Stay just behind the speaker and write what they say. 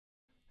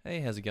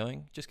Hey, how's it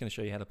going? Just going to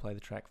show you how to play the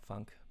track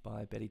Funk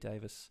by Betty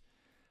Davis.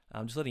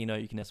 Just letting you know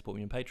you can now support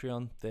me on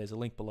Patreon. There's a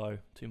link below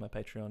to my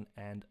Patreon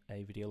and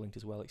a video linked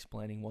as well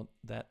explaining what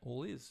that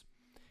all is.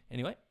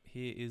 Anyway,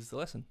 here is the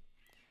lesson.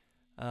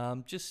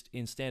 Just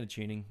in standard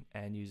tuning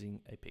and using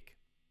a pick.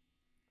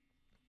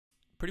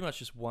 Pretty much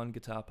just one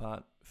guitar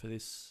part for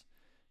this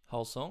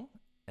whole song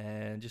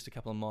and just a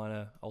couple of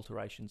minor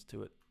alterations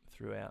to it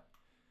throughout.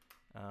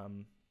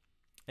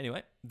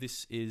 Anyway,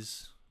 this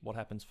is what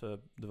happens for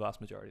the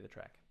vast majority of the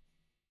track.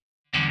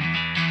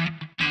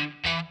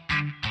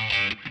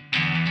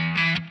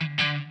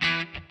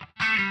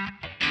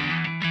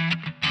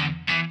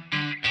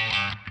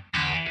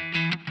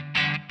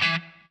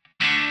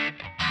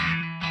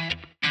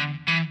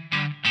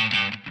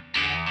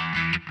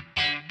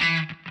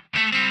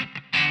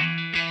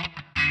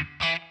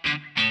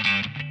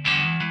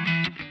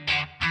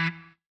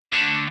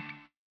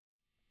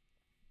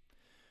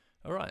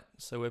 Alright,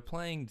 so we're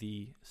playing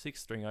the 6th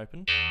string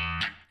open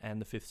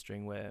and the 5th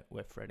string where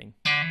we're fretting.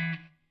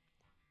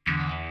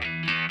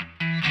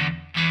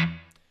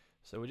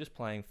 So we're just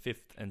playing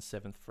 5th and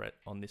 7th fret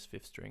on this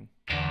 5th string.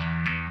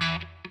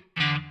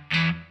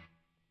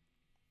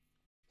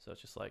 So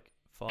it's just like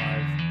 5,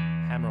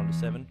 hammer onto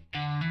 7.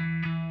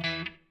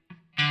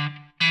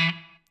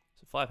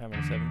 So 5, hammer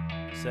onto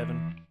 7,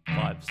 7,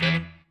 5,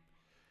 7.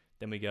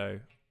 Then we go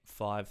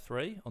 5,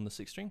 3 on the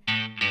 6th string.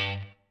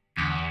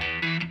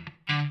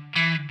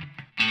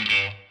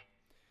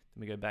 Then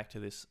we go back to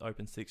this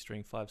open 6th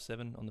string 5,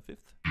 7 on the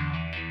 5th.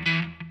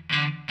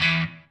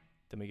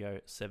 Then we go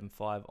 7,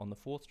 5 on the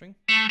 4th string.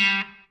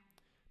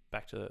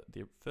 Back to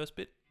the first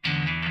bit.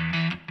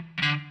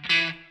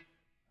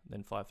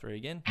 Then 5, 3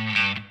 again.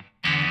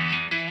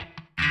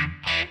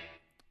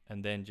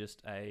 And then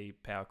just a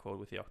power chord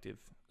with the octave.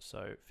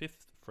 So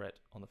 5th fret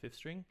on the 5th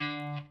string,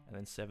 and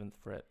then 7th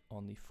fret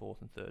on the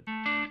 4th and 3rd.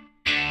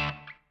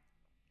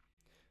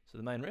 So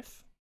the main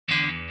riff.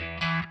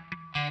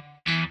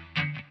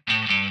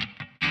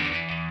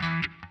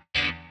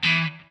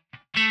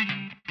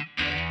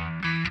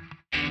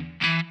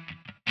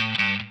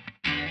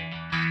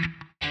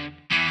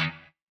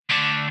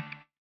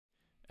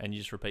 And you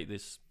just repeat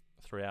this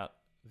throughout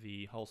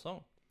the whole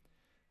song.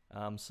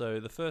 So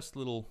the first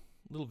little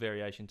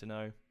variation to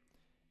know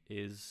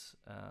is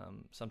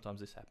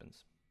sometimes this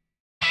happens.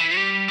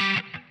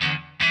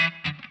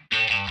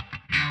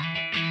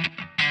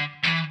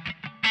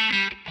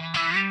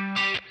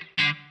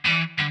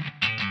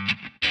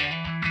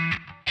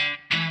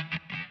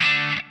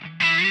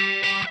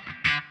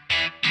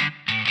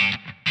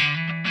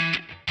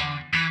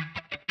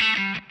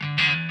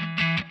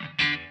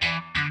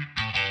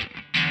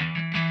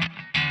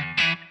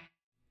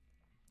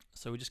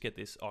 So we just get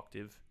this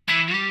octave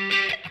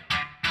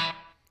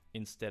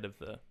instead of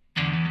the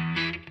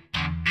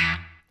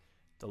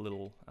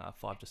little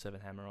 5 to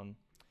 7 hammer on.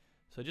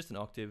 So just an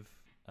octave,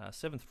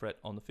 7th fret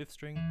on the 5th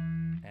string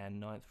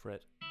and 9th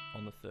fret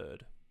on the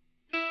 3rd.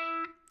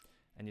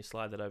 And you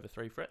slide that over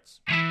 3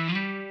 frets.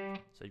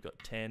 So you've got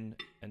 10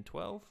 and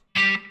 12.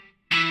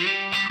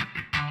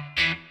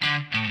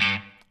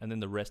 And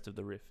then the rest of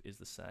the riff is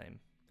the same.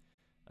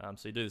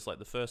 So you do this like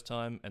the first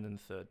time and then the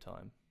third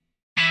time.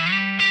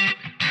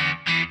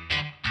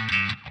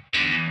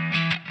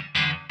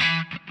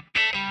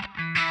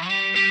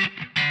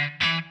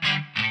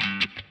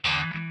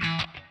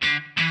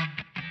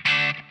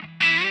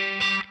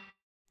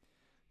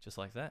 Just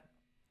like that.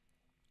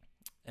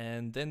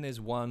 And then there's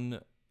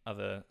one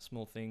other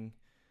small thing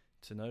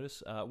to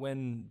notice.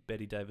 When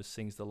Betty Davis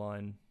sings the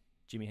line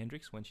Jimi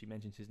Hendrix, when she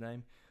mentions his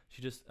name,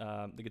 she just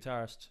the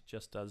guitarist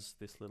just does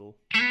this little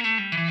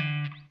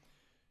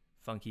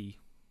funky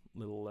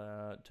little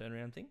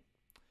turnaround thing.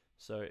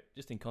 So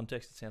just in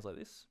context, it sounds like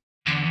this.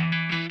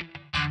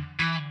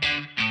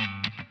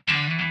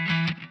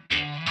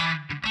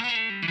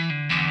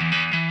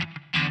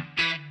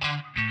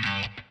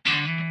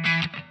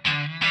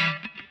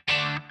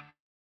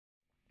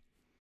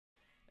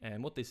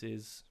 And what this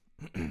is,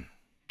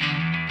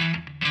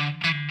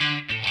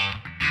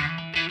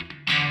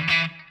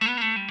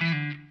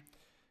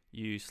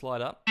 you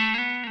slide up.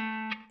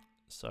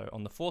 So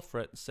on the 4th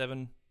fret,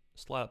 7,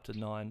 slide up to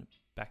 9,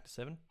 back to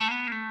 7,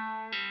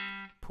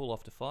 pull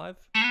off to 5,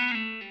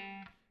 and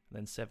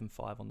then 7,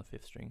 5 on the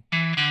 5th string.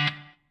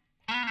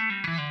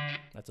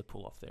 That's a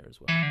pull off there as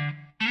well.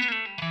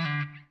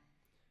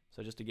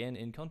 So just again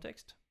in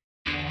context.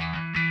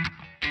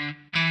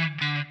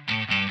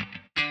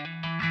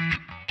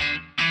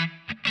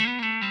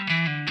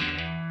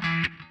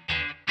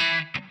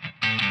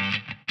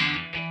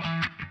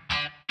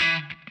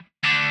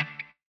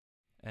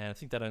 And I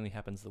think that only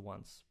happens the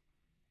once.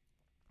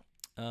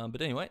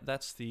 But anyway,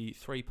 that's the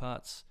 3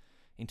 parts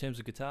in terms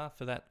of guitar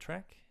for that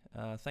track.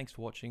 Thanks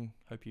for watching.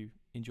 Hope you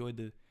enjoyed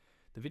the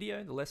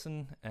video, the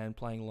lesson, and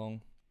playing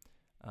along.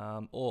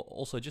 Or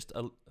also just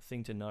a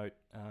thing to note,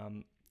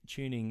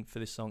 tuning for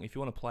this song, if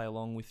you want to play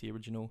along with the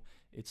original,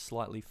 it's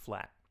slightly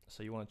flat.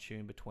 So you want to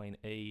tune between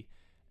E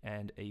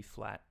and E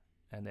flat,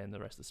 and then the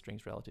rest of the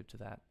strings relative to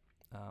that,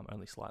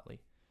 only slightly.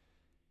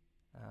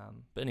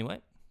 But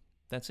anyway,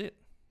 that's it.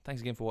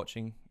 Thanks again for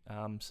watching.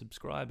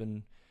 Subscribe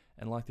and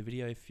like the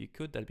video if you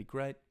could. That'd be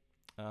great.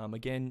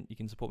 Again, you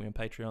can support me on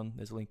Patreon.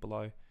 There's a link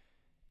below.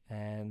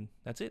 And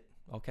that's it.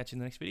 I'll catch you in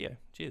the next video.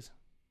 Cheers.